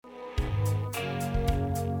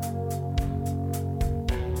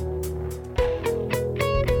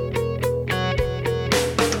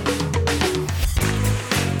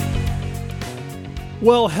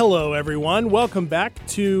Well, hello, everyone. Welcome back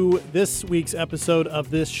to this week's episode of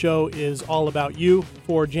This Show is All About You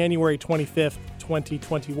for January 25th,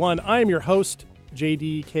 2021. I am your host,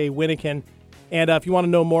 JDK Winnikin, and if you want to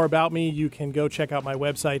know more about me, you can go check out my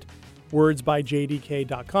website,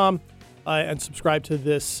 wordsbyjdk.com, and subscribe to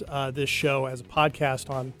this show as a podcast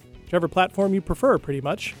on whichever platform you prefer, pretty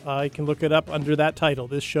much. You can look it up under that title.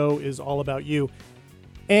 This show is all about you.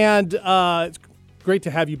 And it's great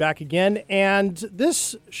to have you back again. And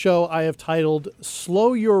this show I have titled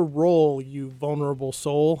Slow Your Roll, You Vulnerable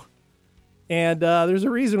Soul. And there's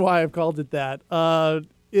a reason why I've called it that.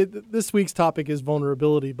 This week's topic is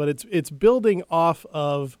vulnerability, but it's building off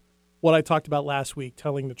of what I talked about last week,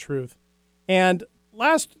 telling the truth. And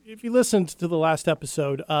if you listened to the last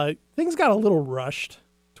episode, things got a little rushed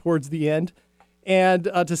towards the end, and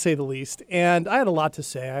to say the least. And I had a lot to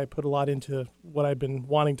say. I put a lot into what I've been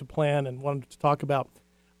wanting to plan and wanted to talk about.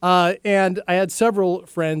 And I had several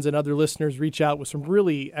friends and other listeners reach out with some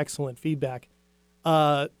really excellent feedback,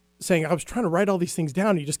 saying, I was trying to write all these things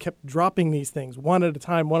down, and you just kept dropping these things one at a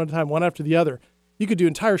time, one after the other. You could do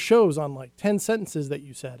entire shows on like 10 sentences that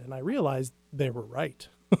you said, and I realized they were right.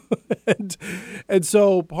 and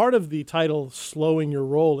so part of the title, Slowing Your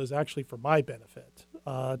Roll, is actually for my benefit.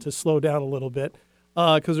 To slow down a little bit,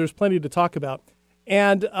 because there's plenty to talk about.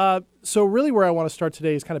 And so really where I want to start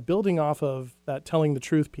today is kind of building off of that telling the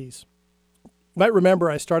truth piece. You might remember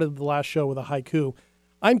I started the last show with a haiku.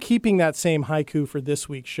 I'm keeping that same haiku for this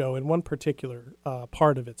week's show in one particular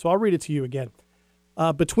part of it. So I'll read it to you again.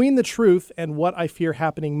 Between the truth and what I fear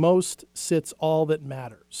happening most sits all that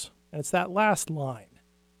matters. And it's that last line,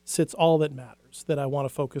 sits all that matters, that I want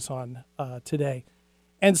to focus on today.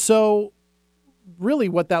 And so really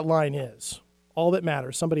what that line is, all that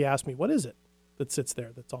matters. Somebody asked me, what is it that sits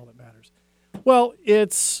there that's all that matters? Well,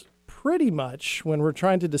 it's pretty much when we're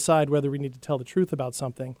trying to decide whether we need to tell the truth about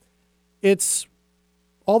something, it's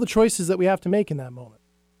all the choices that we have to make in that moment.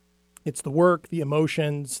 It's the work, the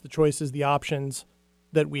emotions, the choices, the options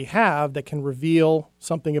that we have that can reveal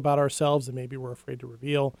something about ourselves that maybe we're afraid to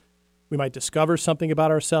reveal. We might discover something about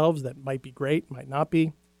ourselves that might be great, might not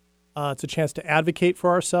be. It's a chance to advocate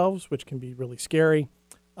for ourselves, which can be really scary,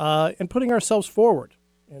 and putting ourselves forward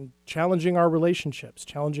and challenging our relationships,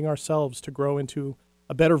 challenging ourselves to grow into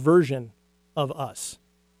a better version of us.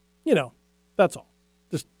 You know, that's all.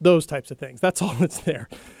 Just those types of things. That's all that's there.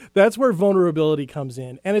 That's where vulnerability comes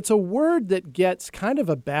in. And it's a word that gets kind of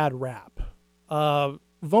a bad rap.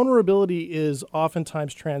 Vulnerability is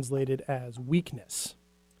oftentimes translated as weakness.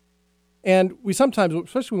 And we sometimes,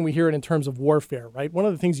 especially when we hear it in terms of warfare, right? One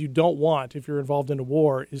of the things you don't want if you're involved in a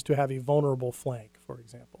war is to have a vulnerable flank, for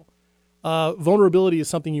example. Vulnerability is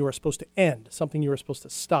something you are supposed to end, something you are supposed to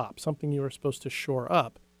stop, something you are supposed to shore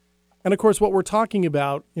up. And of course, what we're talking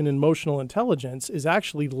about in emotional intelligence is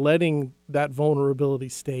actually letting that vulnerability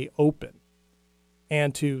stay open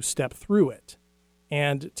and to step through it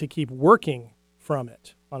and to keep working from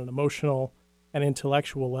it on an emotional and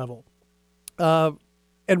intellectual level.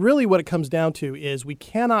 And really what it comes down to is we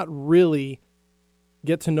cannot really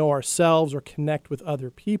get to know ourselves or connect with other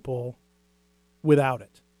people without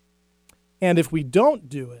it. And if we don't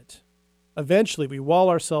do it, eventually we wall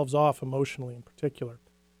ourselves off emotionally in particular.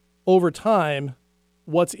 Over time,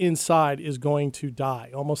 what's inside is going to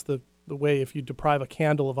die. Almost the way if you deprive a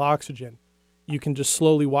candle of oxygen, you can just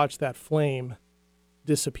slowly watch that flame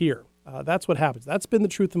disappear. That's what happens. That's been the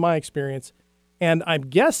truth in my experience. And I'm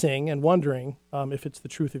guessing and wondering if it's the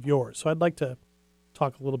truth of yours. So I'd like to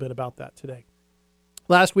talk a little bit about that today.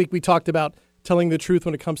 Last week, we talked about telling the truth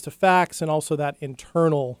when it comes to facts and also that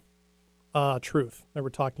internal truth that we're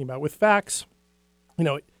talking about. With facts, you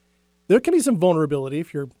know, there can be some vulnerability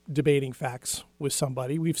if you're debating facts with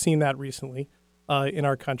somebody. We've seen that recently in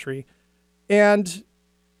our country. And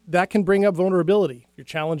that can bring up vulnerability. If you're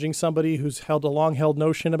challenging somebody who's held a long-held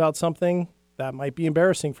notion about something, that might be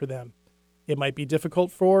embarrassing for them. It might be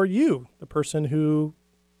difficult for you, the person who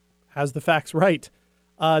has the facts right,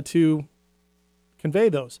 to convey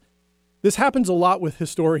those. This happens a lot with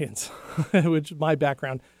historians, which is my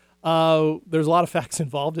background. There's a lot of facts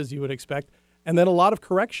involved, as you would expect, and then a lot of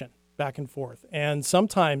correction back and forth. And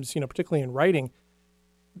sometimes, particularly in writing,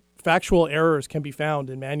 factual errors can be found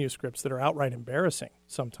in manuscripts that are outright embarrassing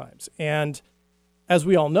sometimes. And as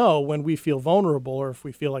we all know, when we feel vulnerable or if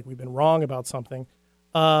we feel like we've been wrong about something,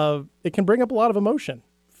 it can bring up a lot of emotion,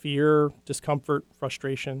 fear, discomfort,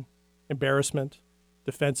 frustration, embarrassment,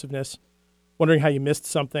 defensiveness, wondering how you missed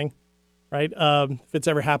something, right? If it's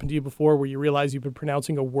ever happened to you before where you realize you've been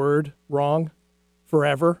pronouncing a word wrong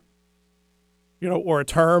forever, or a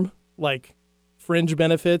term like fringe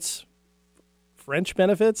benefits, French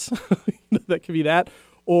benefits, That could be that.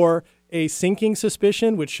 Or a sinking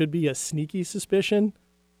suspicion, which should be a sneaky suspicion.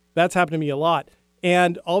 That's happened to me a lot.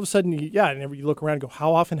 And all of a sudden, and you look around and go,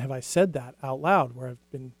 how often have I said that out loud where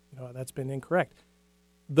I've been, that's been incorrect?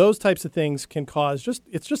 Those types of things can cause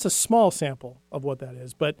it's just a small sample of what that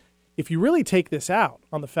is. But if you really take this out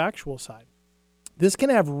on the factual side, this can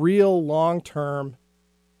have real long-term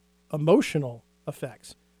emotional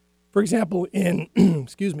effects. For example, in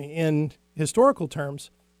in historical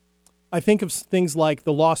terms, I think of things like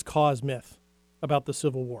the lost cause myth about the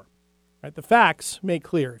Civil War. Right? The facts make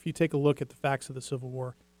clear, if you take a look at the facts of the Civil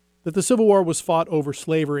War, that the Civil War was fought over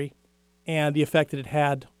slavery and the effect that it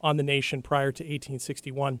had on the nation prior to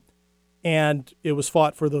 1861, and it was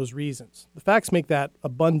fought for those reasons. The facts make that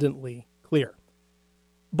abundantly clear.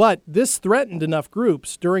 But this threatened enough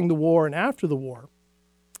groups during the war and after the war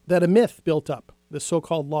that a myth built up, the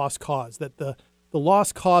so-called lost cause, that the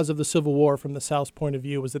lost cause of the Civil War from the South's point of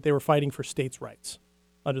view was that they were fighting for states' rights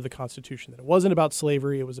under the Constitution, that it wasn't about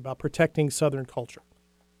slavery, it was about protecting Southern culture.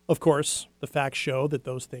 Of course, the facts show that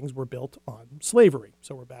those things were built on slavery,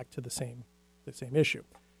 so we're back to the same issue.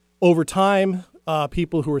 Over time,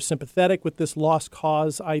 people who were sympathetic with this lost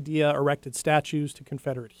cause idea erected statues to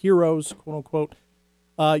Confederate heroes, quote unquote,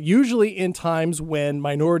 usually in times when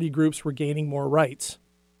minority groups were gaining more rights.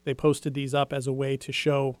 They posted these up as a way to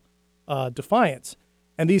show defiance.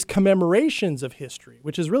 And these commemorations of history,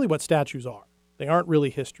 which is really what statues are, they aren't really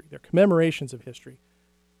history. They're commemorations of history.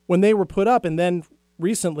 When they were put up, and then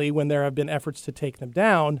recently when there have been efforts to take them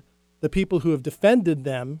down, the people who have defended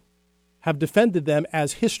them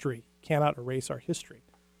as history. Cannot erase our history.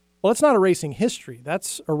 Well, that's not erasing history.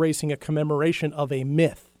 That's erasing a commemoration of a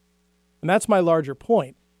myth. And that's my larger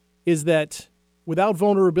point, is that without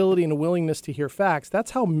vulnerability and a willingness to hear facts,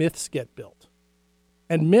 that's how myths get built.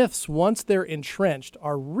 And myths, once they're entrenched,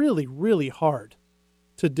 are really, really hard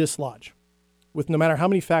to dislodge. With no matter how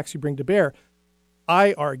many facts you bring to bear,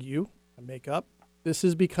 I argue, I make up, this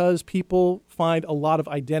is because people find a lot of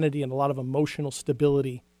identity and a lot of emotional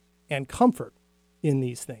stability and comfort in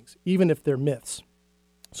these things, even if they're myths.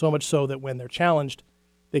 So much so that when they're challenged,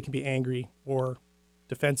 they can be angry or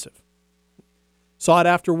defensive. Saw it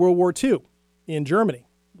after World War II in Germany.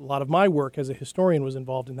 A lot of my work as a historian was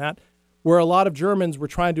involved in that, where a lot of Germans were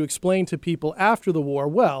trying to explain to people after the war,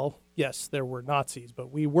 well, yes, there were Nazis,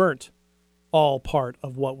 but we weren't all part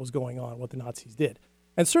of what was going on, what the Nazis did.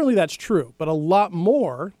 And certainly that's true, but a lot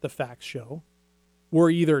more, the facts show, were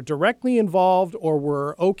either directly involved or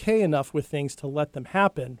were okay enough with things to let them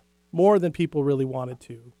happen, more than people really wanted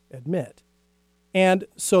to admit. And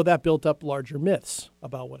so that built up larger myths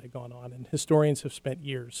about what had gone on, and historians have spent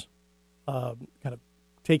years kind of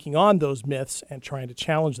taking on those myths and trying to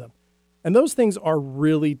challenge them. And those things are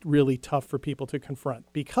really, really tough for people to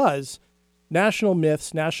confront, because national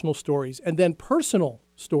myths, national stories, and then personal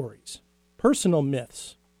stories, personal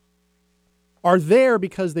myths, are there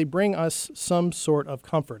because they bring us some sort of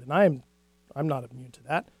comfort. And I'm not immune to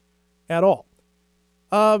that at all.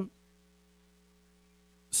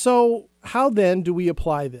 So how then do we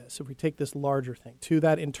apply this, if we take this larger thing, to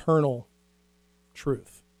that internal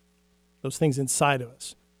truth, those things inside of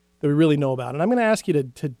us that we really know about? And I'm going to ask you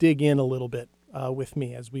to dig in a little bit with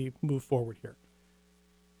me as we move forward here.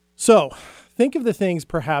 So think of the things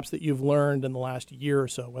perhaps that you've learned in the last year or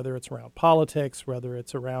so, whether it's around politics, whether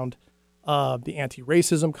it's around the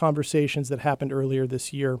anti-racism conversations that happened earlier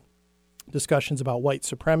this year, discussions about white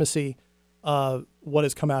supremacy, what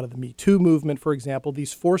has come out of the Me Too movement, for example,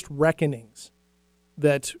 these forced reckonings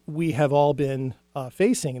that we have all been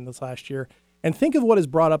facing in this last year. And think of what has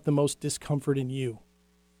brought up the most discomfort in you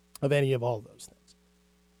of any of all of those things.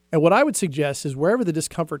 And what I would suggest is wherever the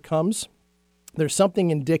discomfort comes, there's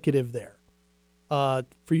something indicative there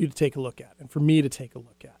for you to take a look at and for me to take a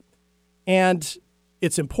look at. And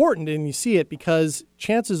it's important, and you see it because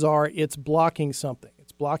chances are it's blocking something.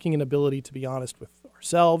 It's blocking an ability to be honest with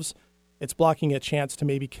ourselves. It's blocking a chance to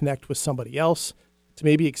maybe connect with somebody else, to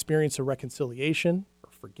maybe experience a reconciliation or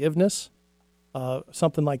forgiveness,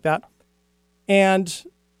 something like that. And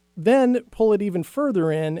then pull it even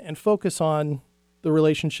further in and focus on the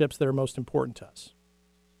relationships that are most important to us.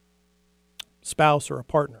 Spouse or a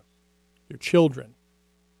partner, your children,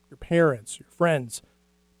 your parents, your friends,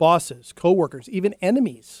 bosses, coworkers, even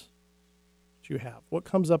enemies that you have. What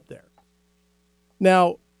comes up there?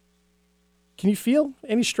 Now, can you feel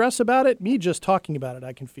any stress about it? Me just talking about it,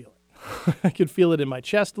 I can feel it. I can feel it in my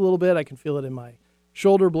chest a little bit. I can feel it in my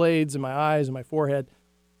shoulder blades, in my eyes, in my forehead.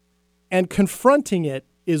 And confronting it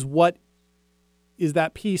is what is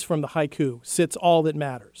that piece from the haiku, sits all that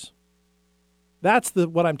matters. That's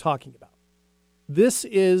what I'm talking about. This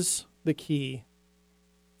is the key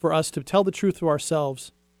for us to tell the truth to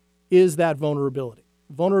ourselves is that vulnerability.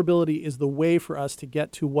 Vulnerability is the way for us to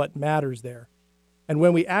get to what matters there. And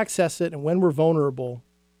when we access it and when we're vulnerable,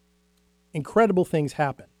 incredible things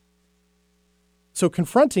happen. So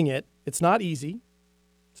confronting it, it's not easy.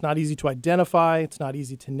 It's not easy to identify. It's not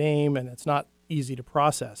easy to name, and it's not easy to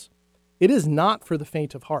process. It is not for the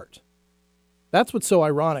faint of heart. That's what's so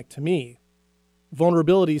ironic to me.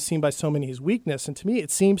 Vulnerability is seen by so many as weakness, and to me it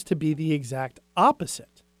seems to be the exact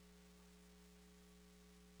opposite.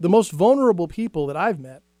 The most vulnerable people that I've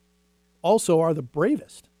met also are the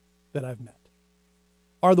bravest that I've met,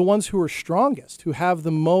 are the ones who are strongest, who have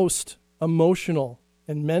the most emotional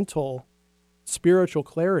and mental, spiritual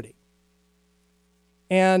clarity.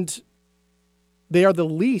 And they are the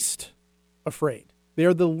least afraid. They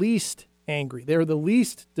are the least angry. They are the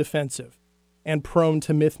least defensive and prone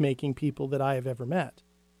to myth-making people that I have ever met.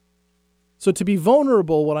 So to be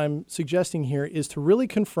vulnerable, what I'm suggesting here is to really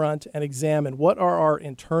confront and examine what are our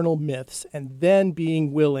internal myths and then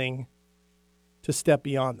being willing to step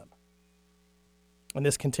beyond them. And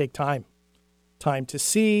this can take time. Time to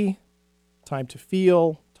see, time to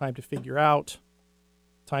feel, time to figure out,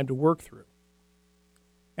 time to work through.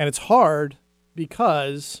 And it's hard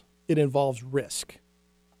because it involves risk.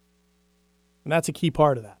 And that's a key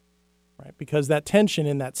part of that, right? Because that tension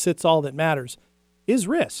in that sits all that matters is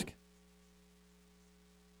risk.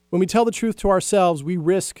 When we tell the truth to ourselves, we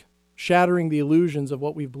risk shattering the illusions of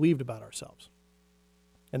what we've believed about ourselves.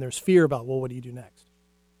 And there's fear about, well, what do you do next?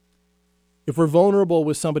 If we're vulnerable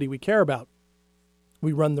with somebody we care about,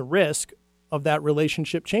 we run the risk of that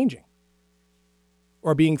relationship changing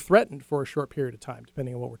or being threatened for a short period of time,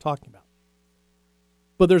 depending on what we're talking about.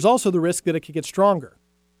 But there's also the risk that it could get stronger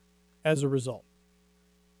as a result.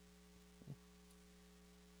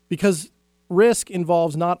 Because risk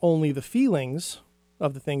involves not only the feelings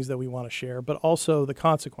of the things that we want to share, but also the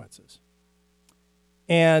consequences.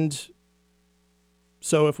 And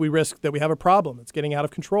so if we risk that we have a problem that's getting out of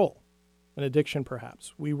control, an addiction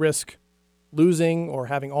perhaps, we risk losing or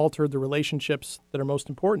having altered the relationships that are most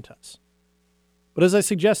important to us. But as I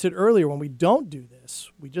suggested earlier, when we don't do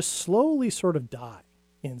this, we just slowly sort of die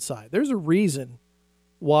inside. There's a reason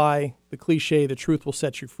why the cliche, the truth will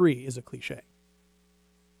set you free, is a cliche.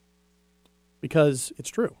 Because it's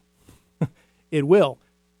true. It will.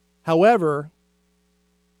 However,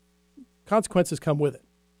 consequences come with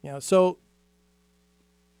it. So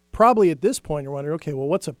probably at this point you're wondering, okay, well,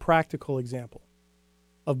 what's a practical example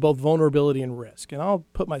of both vulnerability and risk? And I'll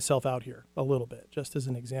put myself out here a little bit, just as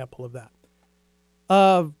an example of that.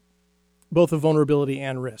 Both of vulnerability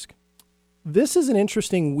and risk. This is an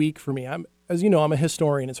interesting week for me. As you know, I'm a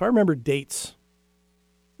historian, and so I remember dates,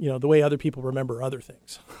 the way other people remember other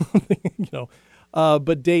things,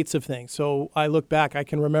 but dates of things. So I look back, I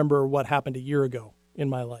can remember what happened a year ago in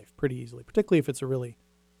my life pretty easily, particularly if it's a really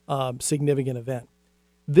significant event.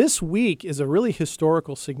 This week is a really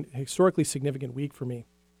historically significant week for me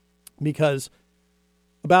because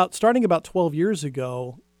starting about 12 years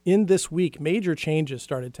ago, in this week, major changes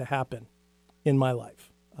started to happen in my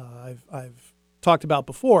life. I've talked about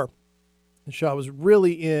before, the show, I was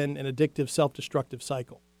really in an addictive, self-destructive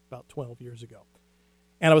cycle about 12 years ago.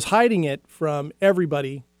 And I was hiding it from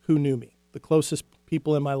everybody who knew me, the closest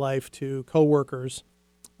people in my life to coworkers,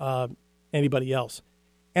 anybody else.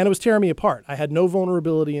 And it was tearing me apart. I had no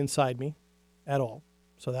vulnerability inside me at all.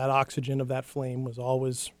 So that oxygen of that flame was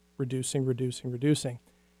always reducing.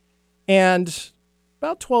 And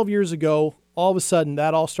about 12 years ago, all of a sudden,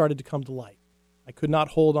 that all started to come to light. I could not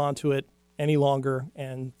hold on to it any longer,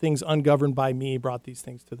 and things ungoverned by me brought these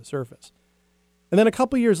things to the surface. And then a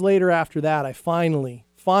couple years later after that, I finally,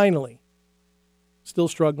 still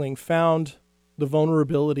struggling, found the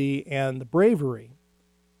vulnerability and the bravery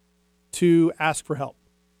to ask for help.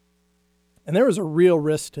 And there was a real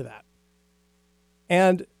risk to that.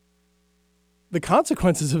 And the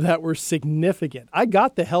consequences of that were significant. I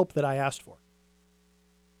got the help that I asked for.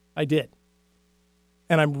 I did.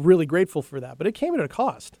 And I'm really grateful for that. But it came at a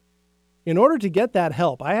cost. In order to get that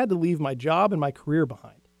help, I had to leave my job and my career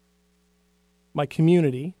behind. My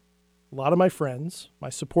community, a lot of my friends, my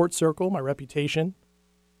support circle, my reputation.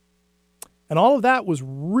 And all of that was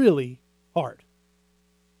really hard.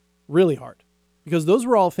 Really hard. Because those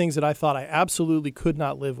were all things that I thought I absolutely could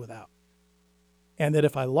not live without. And that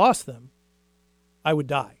if I lost them, I would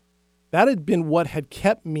die. That had been what had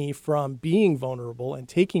kept me from being vulnerable and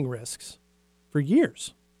taking risks for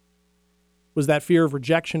years, was that fear of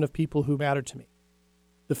rejection of people who mattered to me.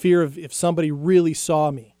 The fear of if somebody really saw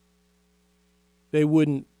me, they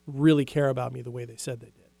wouldn't really care about me the way they said they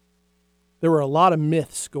did. There were a lot of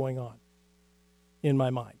myths going on in my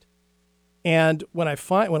mind. And when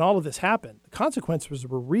all of this happened, the consequences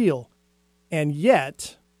were real, and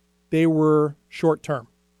yet they were short term.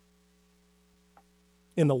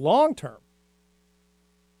 In the long term,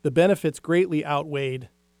 the benefits greatly outweighed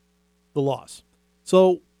the loss.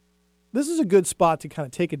 So this is a good spot to kind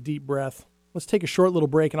of take a deep breath. Let's take a short little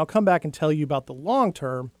break, and I'll come back and tell you about the long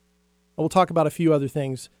term, and we'll talk about a few other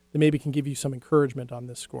things that maybe can give you some encouragement on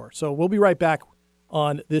this score. So we'll be right back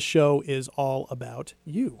on This Show Is All About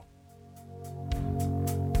You.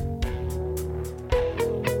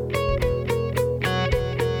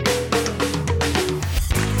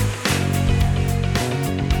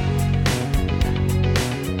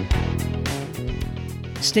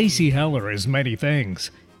 Stacy Heller is many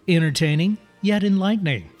things, entertaining yet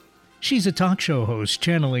enlightening. She's a talk show host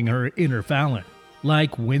channeling her inner Fallon.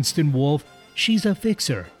 Like Winston Wolfe, she's a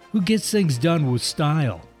fixer who gets things done with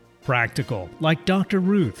style. Practical, like Dr.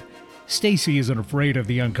 Ruth. Stacy isn't afraid of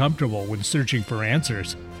the uncomfortable when searching for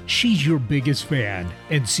answers. She's your biggest fan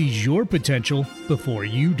and sees your potential before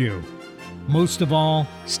you do. Most of all,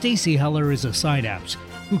 Stacy Heller is a synapse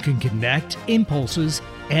who can connect impulses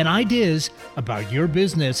and ideas about your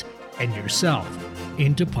business and yourself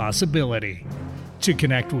into possibility. To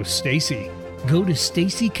connect with Stacy, go to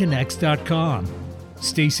stacyconnects.com.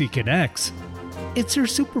 Stacy Connects. It's her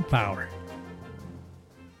superpower.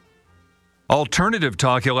 Alternative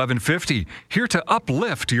Talk 1150, here to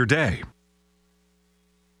uplift your day.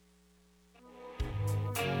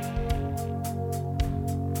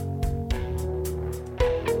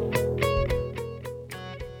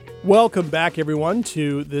 Welcome back, everyone,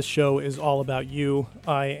 to This Show Is All About You.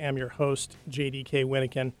 I am your host, JDK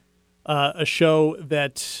Winnikin, a show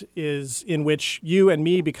that is in which you and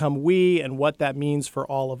me become we and what that means for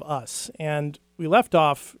all of us. And we left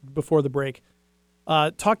off before the break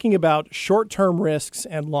talking about short-term risks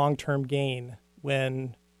and long-term gain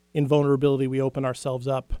when in vulnerability we open ourselves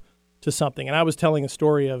up to something. And I was telling a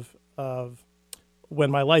story of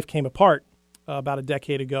when my life came apart about a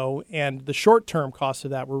decade ago, and the short-term costs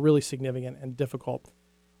of that were really significant and difficult.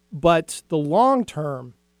 But the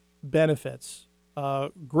long-term benefits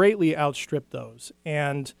greatly outstrip those,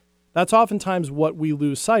 and that's oftentimes what we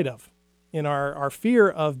lose sight of. In our fear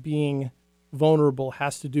of being vulnerable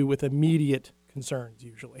has to do with immediate concerns,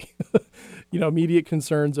 usually. Immediate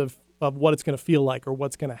concerns of what it's going to feel like or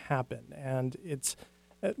what's going to happen. And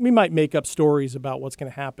we might make up stories about what's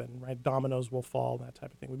going to happen, right? Dominoes will fall, that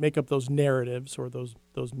type of thing. We make up those narratives or those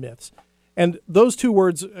myths. And those two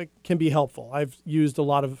words can be helpful. I've used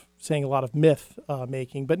saying a lot of myth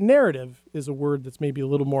making, but narrative is a word that's maybe a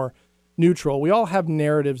little more neutral. We all have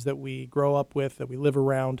narratives that we grow up with, that we live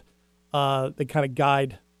around, that kind of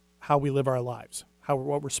guide how we live our lives,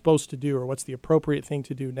 what we're supposed to do, or what's the appropriate thing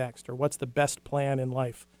to do next, or what's the best plan in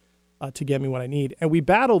life to get me what I need. And we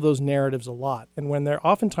battle those narratives a lot. And when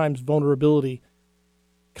oftentimes vulnerability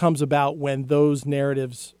comes about when those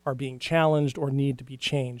narratives are being challenged or need to be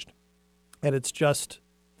changed. And it's just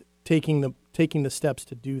taking the steps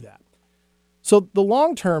to do that. So the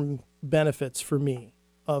long-term benefits for me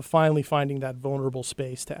of finally finding that vulnerable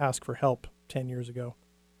space to ask for help 10 years ago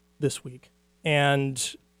this week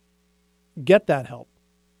and get that help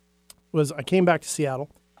was I came back to Seattle,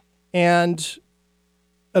 and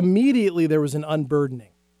immediately there was an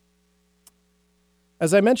unburdening.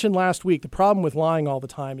 As I mentioned last week, the problem with lying all the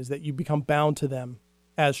time is that you become bound to them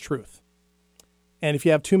as truth. And if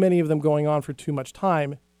you have too many of them going on for too much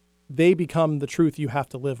time, they become the truth you have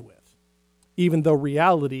to live with, even though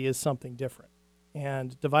reality is something different.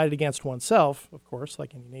 And divided against oneself, of course,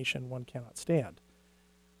 like any nation, one cannot stand.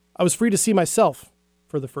 I was free to see myself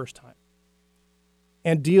for the first time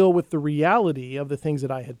and deal with the reality of the things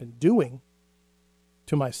that I had been doing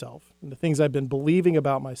to myself and the things I've been believing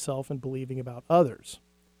about myself and believing about others.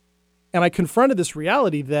 And I confronted this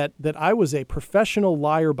reality that I was a professional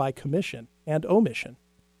liar by commission and omission.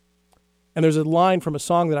 And there's a line from a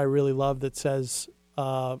song that I really love that says,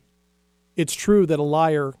 it's true that a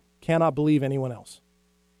liar cannot believe anyone else.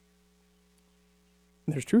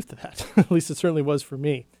 And there's truth to that. At least it certainly was for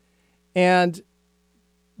me. And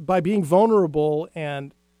by being vulnerable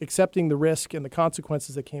and accepting the risk and the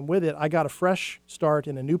consequences that came with it, I got a fresh start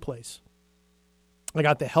in a new place. I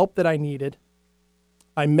got the help that I needed.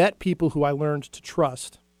 I met people who I learned to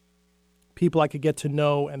trust, people I could get to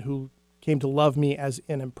know and who came to love me as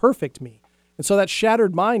an imperfect me. And so that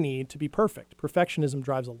shattered my need to be perfect. Perfectionism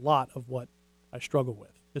drives a lot of what I struggle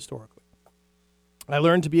with historically. I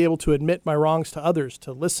learned to be able to admit my wrongs to others,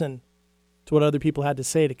 to listen to what other people had to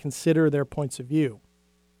say, to consider their points of view,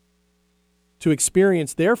 to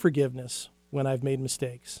experience their forgiveness when I've made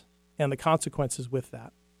mistakes and the consequences with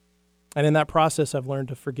that. And in that process, I've learned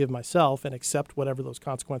to forgive myself and accept whatever those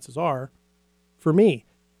consequences are for me.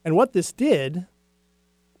 And what this did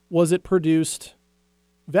was it produced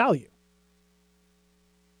value.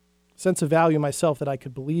 Sense of value in myself that I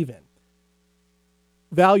could believe in.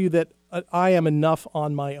 Value that I am enough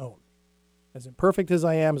on my own. As imperfect as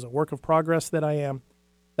I am, as a work of progress that I am,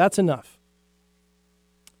 that's enough.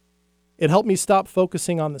 It helped me stop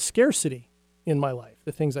focusing on the scarcity in my life,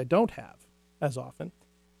 the things I don't have as often,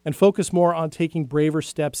 and focus more on taking braver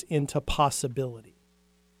steps into possibility.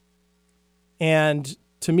 And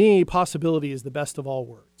to me, possibility is the best of all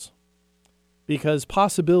words, because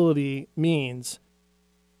possibility means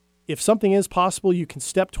if something is possible, you can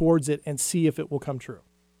step towards it and see if it will come true.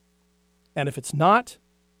 And if it's not,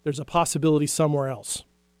 there's a possibility somewhere else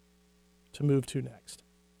to move to next.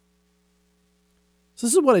 So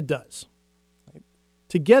this is what it does. Right?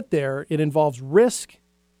 To get there, it involves risk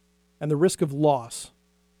and the risk of loss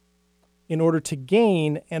in order to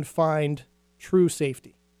gain and find true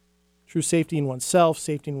safety. True safety in oneself,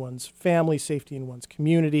 safety in one's family, safety in one's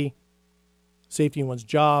community, safety in one's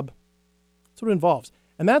job. That's what it involves.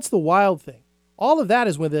 And that's the wild thing. All of that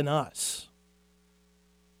is within us.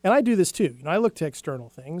 And I do this too. I look to external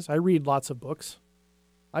things. I read lots of books.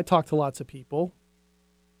 I talk to lots of people.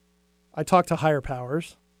 I talk to higher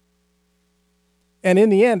powers. And in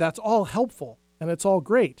the end, that's all helpful and it's all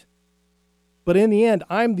great. But in the end,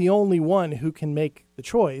 I'm the only one who can make the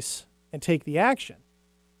choice and take the action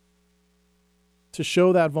to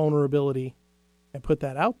show that vulnerability and put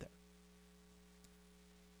that out there.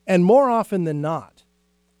 And more often than not,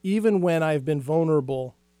 even when I've been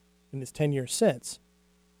vulnerable in this 10 years since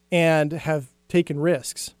and have taken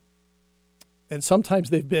risks, and sometimes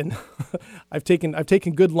they've been, I've taken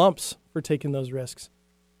good lumps for taking those risks,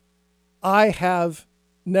 I have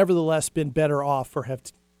nevertheless been better off for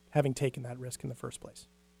having taken that risk in the first place.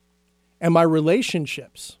 And my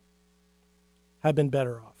relationships have been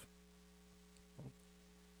better off.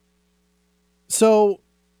 So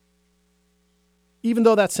even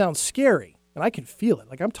though that sounds scary, and I can feel it,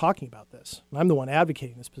 like I'm talking about this, and I'm the one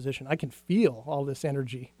advocating this position, I can feel all this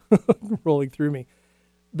energy rolling through me.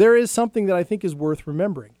 There is something that I think is worth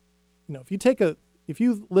remembering. If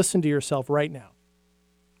you listen to yourself right now,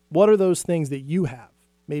 what are those things that you have?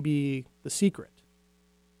 Maybe the secret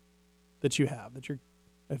that you have, that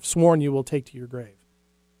I've sworn you will take to your grave.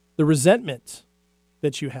 The resentment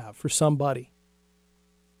that you have for somebody.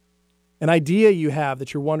 An idea you have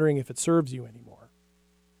that you're wondering if it serves you anymore.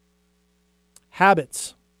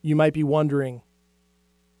 Habits you might be wondering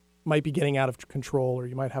might be getting out of control or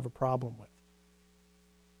you might have a problem with.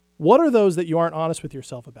 What are those that you aren't honest with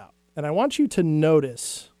yourself about? And I want you to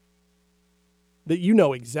notice that you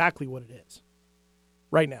know exactly what it is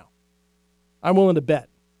right now. I'm willing to bet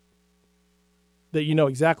that you know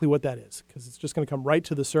exactly what that is because it's just going to come right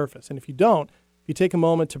to the surface. And if you don't, if you take a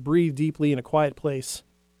moment to breathe deeply in a quiet place,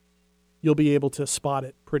 you'll be able to spot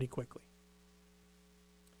it pretty quickly.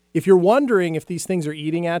 If you're wondering if these things are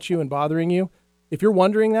eating at you and bothering you, if you're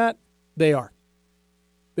wondering that, they are.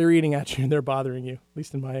 They're eating at you and they're bothering you, at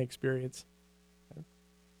least in my experience.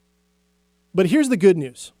 But here's the good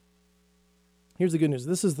news. Here's the good news.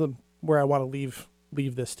 This is where I want to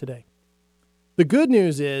leave this today. The good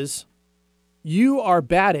news is you are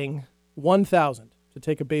batting 1,000, to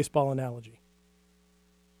take a baseball analogy.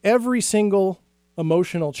 Every single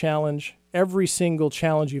emotional challenge, every single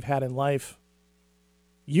challenge you've had in life,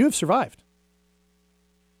 you have survived.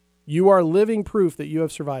 You are living proof that you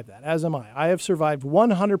have survived that, as am I. I have survived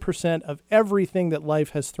 100% of everything that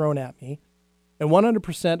life has thrown at me, and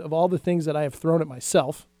 100% of all the things that I have thrown at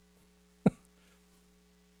myself.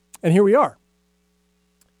 And here we are.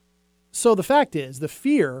 So the fact is, the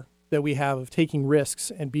fear that we have of taking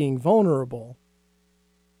risks and being vulnerable,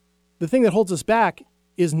 the thing that holds us back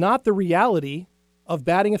is not the reality of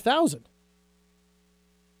batting 1,000.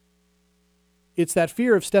 It's that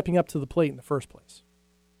fear of stepping up to the plate in the first place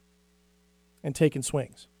and taking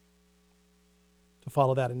swings, to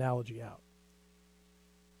follow that analogy out.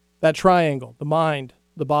 That triangle, the mind,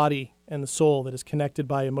 the body, and the soul that is connected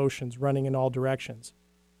by emotions running in all directions,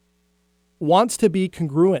 wants to be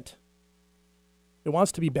congruent. It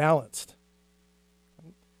wants to be balanced.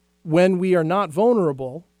 When we are not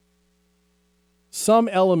vulnerable, some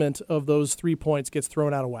element of those 3 points gets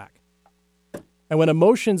thrown out of whack. And when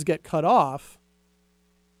emotions get cut off,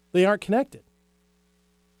 they aren't connected.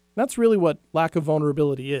 That's really what lack of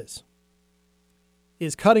vulnerability is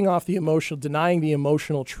cutting off the emotional, denying the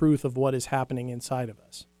emotional truth of what is happening inside of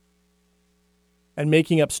us and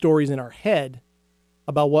making up stories in our head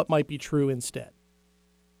about what might be true instead.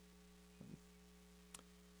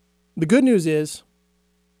 The good news is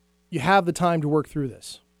you have the time to work through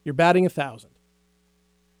this. You're batting 1,000.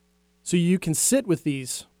 So you can sit with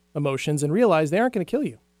these emotions and realize they aren't going to kill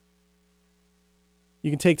you. You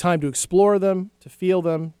can take time to explore them, to feel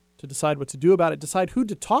them, to decide what to do about it, decide who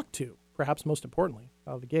to talk to, perhaps most importantly,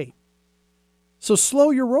 out of the gate. So slow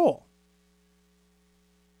your roll.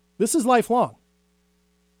 This is lifelong.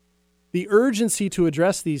 The urgency to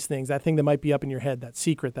address these things, that thing that might be up in your head, that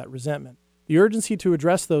secret, that resentment, the urgency to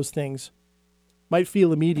address those things might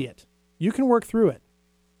feel immediate. You can work through it.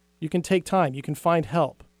 You can take time. You can find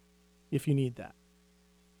help if you need that.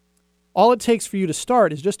 All it takes for you to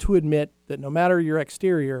start is just to admit that no matter your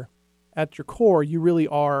exterior, at your core, you really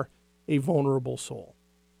are a vulnerable soul.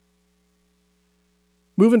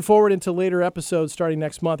 Moving forward into later episodes starting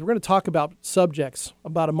next month, we're going to talk about subjects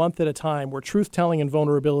about a month at a time where truth-telling and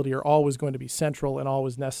vulnerability are always going to be central and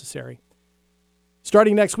always necessary.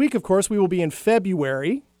 Starting next week, of course, we will be in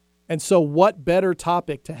February. And so what better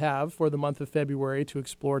topic to have for the month of February to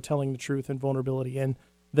explore telling the truth and vulnerability in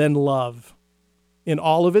than love in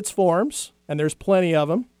all of its forms. And there's plenty of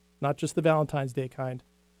them, not just the Valentine's Day kind.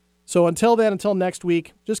 So until then, until next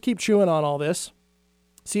week, just keep chewing on all this.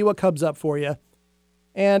 See what comes up for you.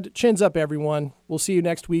 And chins up, everyone. We'll see you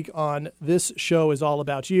next week on This Show Is All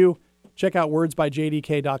About You. Check out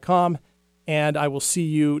wordsbyjdk.com, and I will see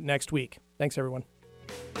you next week. Thanks, everyone.